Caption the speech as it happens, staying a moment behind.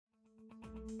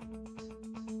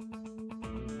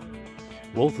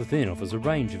Wealth Within offers a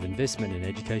range of investment and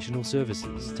educational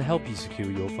services to help you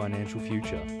secure your financial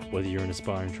future. Whether you're an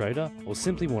aspiring trader or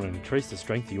simply want to increase the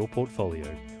strength of your portfolio,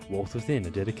 Wealth Within are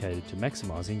dedicated to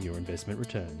maximising your investment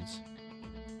returns.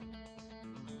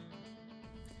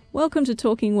 Welcome to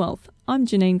Talking Wealth. I'm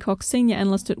Janine Cox, Senior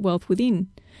Analyst at Wealth Within.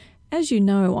 As you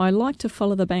know, I like to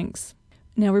follow the banks.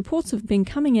 Now, reports have been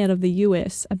coming out of the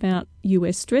US about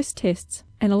US stress tests,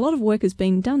 and a lot of work has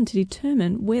been done to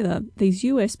determine whether these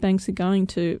US banks are going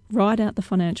to ride out the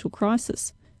financial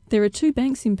crisis. There are two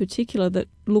banks in particular that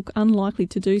look unlikely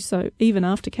to do so, even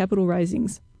after capital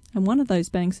raisings, and one of those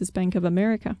banks is Bank of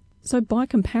America. So by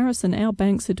comparison, our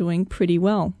banks are doing pretty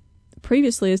well.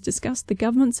 Previously, as discussed, the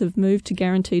governments have moved to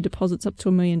guarantee deposits up to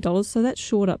 $1 million, so that's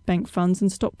shored up bank funds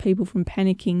and stopped people from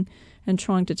panicking and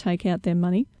trying to take out their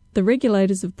money. The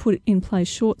regulators have put in place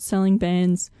short selling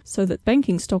bans so that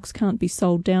banking stocks can't be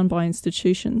sold down by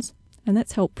institutions, and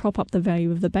that's helped prop up the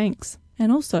value of the banks.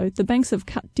 And also, the banks have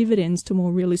cut dividends to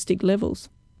more realistic levels,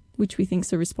 which we think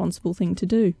is a responsible thing to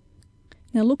do.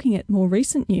 Now, looking at more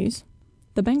recent news,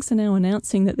 the banks are now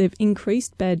announcing that they've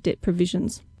increased bad debt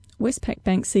provisions. Westpac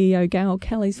Bank CEO Gail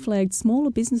Kelly's flagged smaller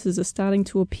businesses are starting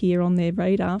to appear on their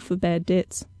radar for bad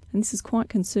debts, and this is quite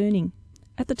concerning.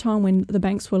 At the time when the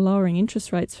banks were lowering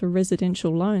interest rates for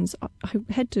residential loans, I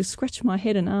had to scratch my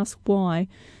head and ask why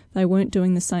they weren't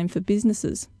doing the same for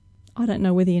businesses. I don't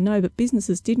know whether you know, but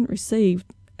businesses didn't receive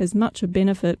as much a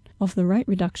benefit of the rate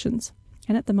reductions.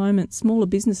 And at the moment, smaller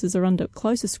businesses are under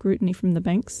closer scrutiny from the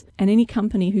banks, and any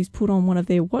company who's put on one of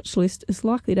their watch list is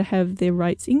likely to have their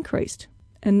rates increased.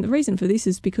 And the reason for this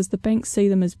is because the banks see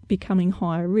them as becoming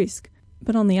higher risk.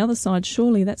 But on the other side,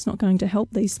 surely that's not going to help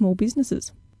these small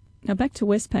businesses. Now back to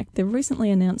Westpac, they've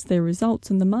recently announced their results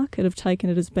and the market have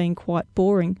taken it as being quite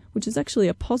boring, which is actually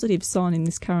a positive sign in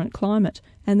this current climate,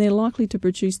 and they're likely to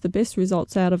produce the best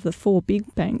results out of the four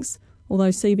big banks, although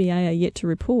CBA are yet to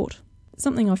report.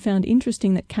 Something I found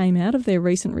interesting that came out of their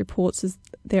recent reports is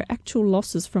their actual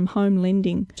losses from home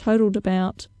lending totaled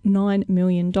about $9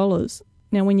 million.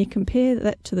 Now when you compare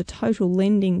that to the total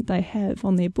lending they have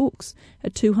on their books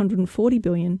at $240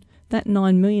 billion, that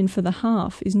 $9 million for the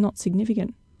half is not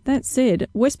significant. That said,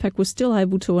 Westpac was still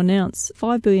able to announce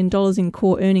 $5 billion in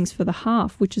core earnings for the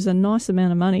half, which is a nice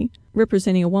amount of money,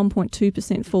 representing a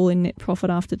 1.2% fall in net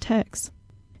profit after tax.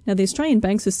 Now, the Australian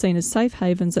banks are seen as safe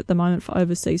havens at the moment for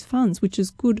overseas funds, which is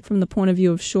good from the point of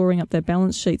view of shoring up their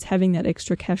balance sheets, having that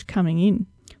extra cash coming in.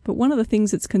 But one of the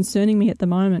things that's concerning me at the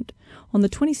moment, on the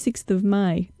 26th of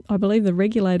May, I believe the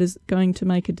regulator's going to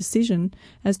make a decision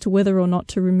as to whether or not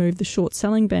to remove the short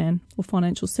selling ban or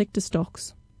financial sector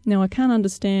stocks. Now, I can't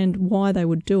understand why they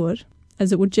would do it,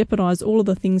 as it would jeopardise all of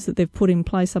the things that they've put in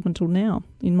place up until now,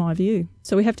 in my view.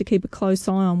 So we have to keep a close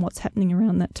eye on what's happening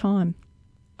around that time.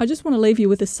 I just want to leave you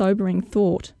with a sobering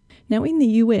thought. Now, in the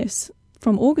US,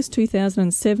 from August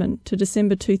 2007 to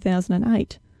December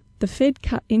 2008, the Fed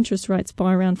cut interest rates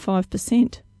by around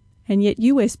 5%, and yet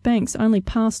US banks only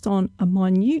passed on a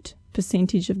minute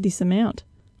percentage of this amount,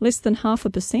 less than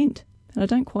 0.5%. And I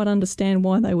don't quite understand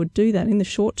why they would do that. In the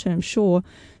short term, sure,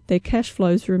 their cash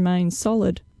flows remain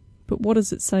solid, but what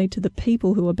does it say to the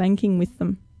people who are banking with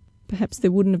them? Perhaps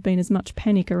there wouldn't have been as much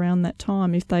panic around that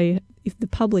time if the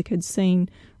public had seen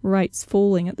rates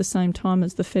falling at the same time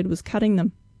as the Fed was cutting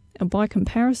them. And by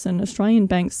comparison, Australian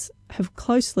banks have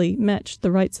closely matched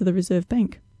the rates of the Reserve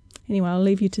Bank. Anyway, I'll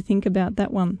leave you to think about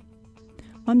that one.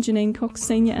 I'm Janine Cox,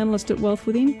 Senior Analyst at Wealth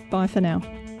Within. Bye for now.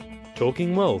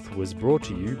 Talking Wealth was brought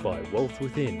to you by Wealth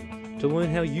Within. To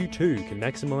learn how you too can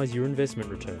maximise your investment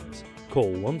returns,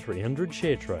 call 1300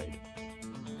 ShareTrade.